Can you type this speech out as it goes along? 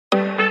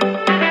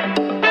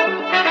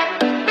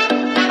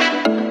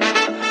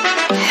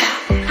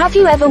Have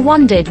you ever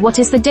wondered what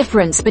is the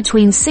difference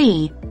between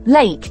sea,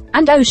 lake,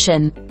 and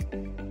ocean?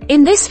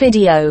 In this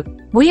video,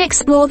 we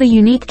explore the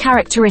unique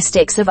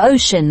characteristics of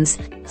oceans,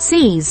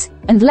 seas,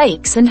 and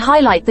lakes and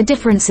highlight the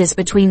differences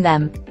between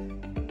them.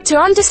 To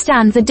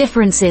understand the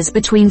differences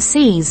between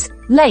seas,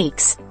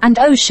 lakes, and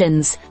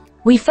oceans,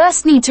 we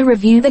first need to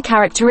review the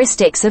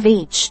characteristics of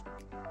each.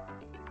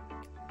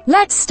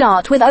 Let's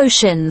start with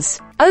oceans.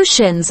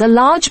 Oceans are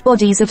large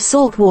bodies of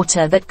salt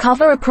water that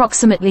cover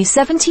approximately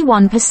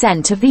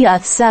 71% of the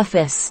Earth's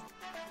surface.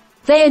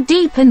 They are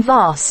deep and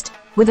vast,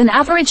 with an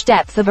average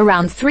depth of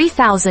around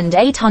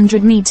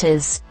 3,800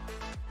 meters.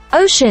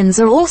 Oceans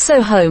are also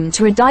home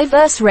to a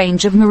diverse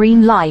range of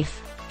marine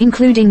life,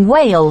 including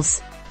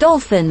whales,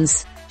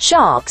 dolphins,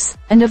 sharks,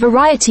 and a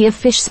variety of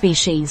fish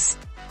species.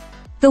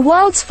 The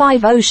world's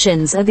 5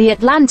 oceans are the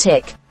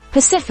Atlantic,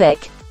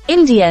 Pacific,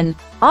 Indian,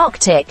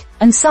 Arctic,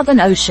 and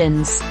Southern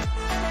Oceans.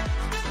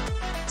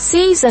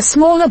 Seas are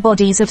smaller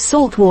bodies of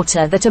salt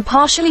water that are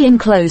partially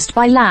enclosed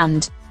by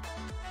land.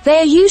 They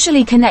are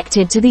usually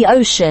connected to the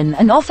ocean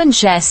and often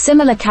share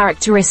similar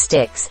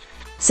characteristics,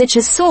 such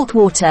as salt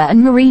water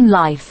and marine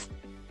life.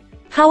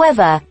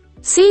 However,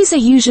 seas are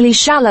usually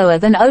shallower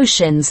than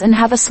oceans and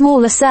have a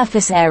smaller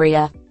surface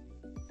area.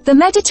 The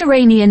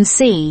Mediterranean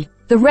Sea,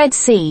 the Red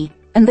Sea,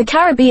 and the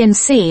Caribbean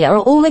Sea are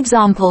all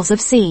examples of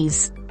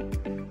seas.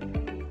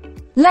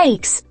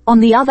 Lakes, on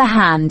the other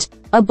hand,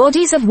 are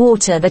bodies of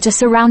water that are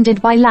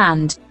surrounded by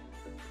land.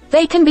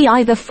 They can be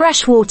either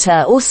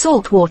freshwater or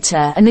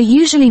saltwater and are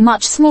usually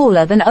much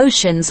smaller than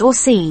oceans or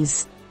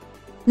seas.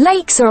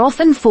 Lakes are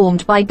often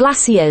formed by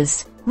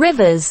glaciers,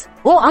 rivers,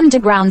 or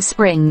underground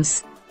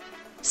springs.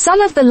 Some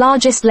of the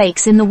largest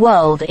lakes in the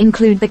world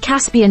include the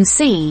Caspian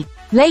Sea,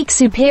 Lake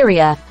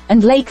Superior,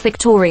 and Lake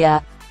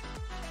Victoria.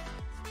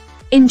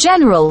 In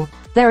general,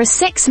 there are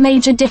 6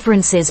 major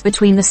differences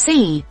between the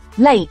sea,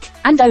 lake,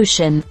 and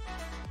ocean.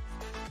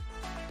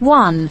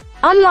 1.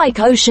 Unlike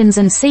oceans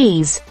and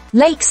seas,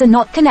 lakes are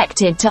not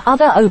connected to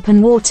other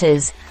open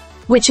waters,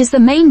 which is the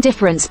main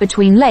difference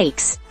between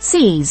lakes,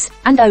 seas,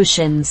 and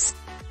oceans.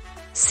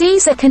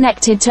 Seas are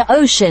connected to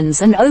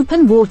oceans and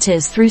open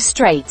waters through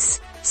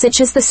straits,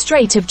 such as the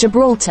Strait of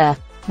Gibraltar,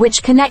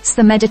 which connects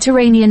the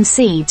Mediterranean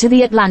Sea to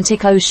the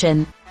Atlantic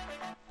Ocean.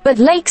 But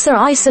lakes are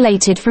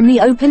isolated from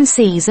the open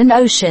seas and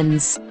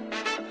oceans.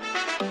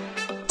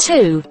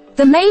 2.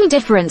 The main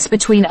difference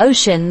between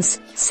oceans,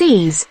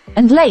 seas,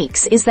 and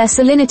lakes is their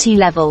salinity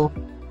level.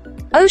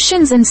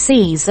 Oceans and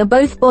seas are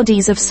both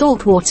bodies of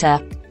salt water,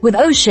 with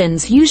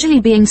oceans usually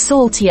being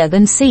saltier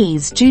than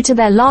seas due to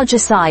their larger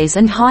size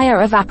and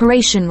higher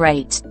evaporation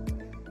rate.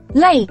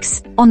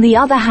 Lakes, on the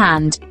other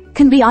hand,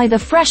 can be either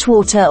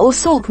freshwater or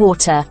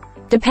saltwater,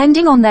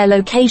 depending on their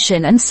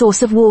location and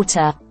source of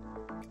water.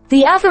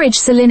 The average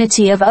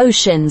salinity of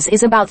oceans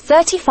is about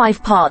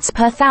 35 parts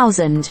per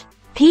thousand,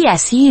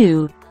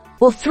 PSU,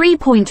 or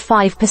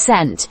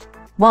 3.5%,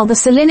 while the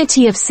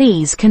salinity of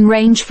seas can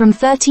range from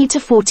 30 to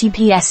 40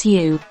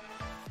 PSU.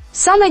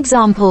 Some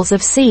examples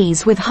of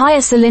seas with higher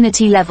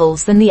salinity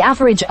levels than the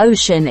average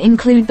ocean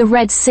include the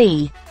Red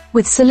Sea,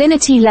 with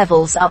salinity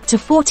levels up to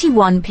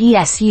 41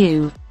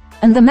 PSU,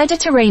 and the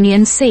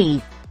Mediterranean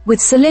Sea, with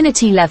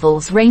salinity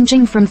levels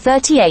ranging from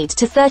 38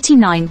 to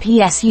 39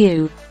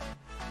 PSU.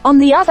 On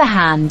the other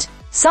hand,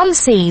 some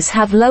seas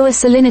have lower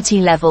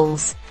salinity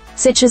levels,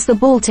 such as the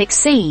Baltic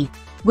Sea,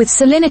 with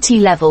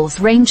salinity levels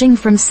ranging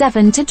from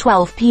 7 to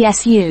 12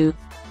 PSU.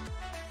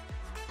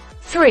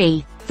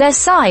 3. Their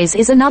size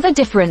is another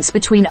difference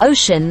between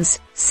oceans,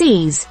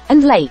 seas,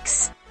 and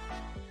lakes.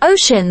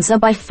 Oceans are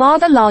by far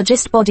the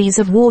largest bodies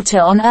of water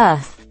on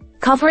Earth,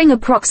 covering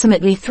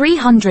approximately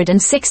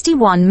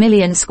 361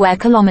 million square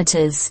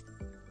kilometers.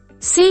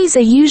 Seas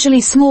are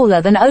usually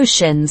smaller than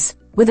oceans,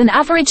 with an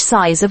average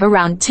size of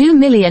around 2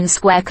 million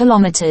square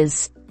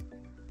kilometers.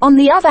 On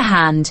the other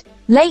hand,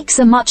 lakes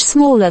are much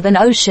smaller than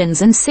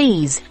oceans and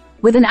seas,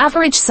 with an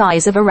average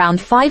size of around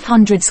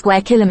 500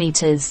 square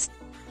kilometers.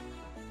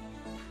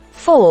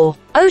 4.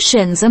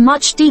 Oceans are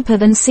much deeper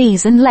than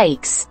seas and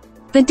lakes.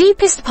 The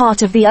deepest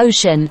part of the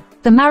ocean,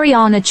 the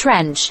Mariana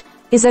Trench,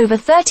 is over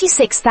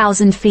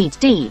 36,000 feet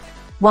deep,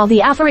 while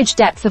the average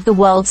depth of the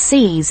world's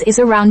seas is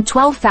around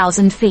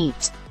 12,000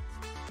 feet.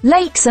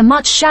 Lakes are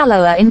much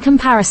shallower in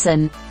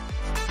comparison.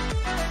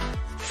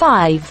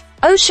 5.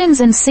 Oceans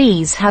and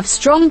seas have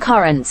strong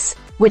currents,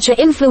 which are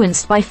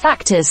influenced by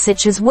factors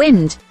such as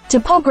wind,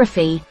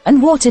 topography,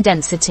 and water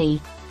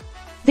density.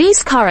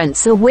 These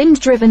currents are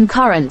wind-driven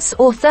currents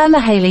or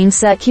thermohaline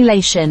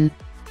circulation,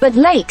 but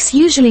lakes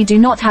usually do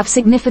not have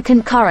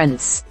significant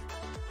currents.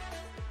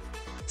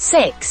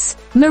 6.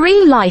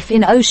 Marine life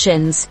in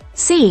oceans,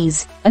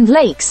 seas, and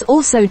lakes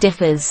also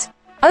differs.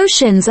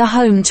 Oceans are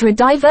home to a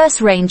diverse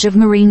range of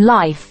marine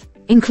life,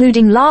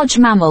 including large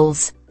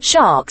mammals,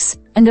 sharks,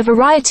 and a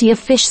variety of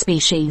fish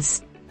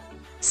species.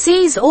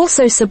 Seas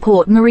also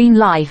support marine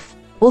life,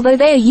 although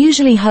they are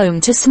usually home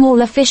to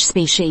smaller fish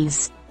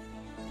species.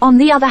 On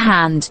the other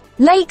hand,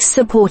 lakes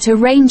support a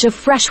range of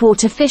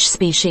freshwater fish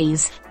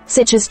species,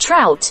 such as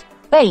trout,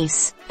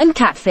 bass, and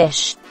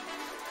catfish.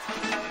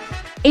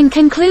 In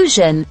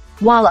conclusion,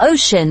 While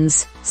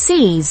oceans,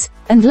 seas,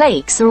 and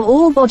lakes are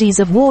all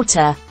bodies of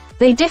water,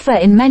 they differ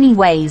in many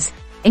ways,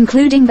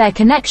 including their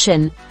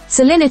connection,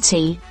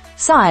 salinity,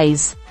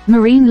 size,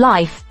 marine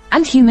life,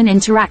 and human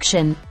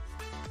interaction.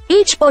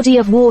 Each body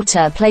of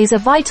water plays a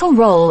vital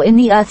role in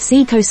the Earth's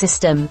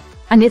ecosystem,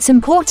 and it's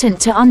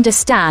important to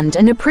understand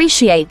and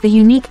appreciate the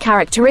unique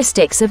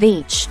characteristics of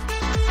each.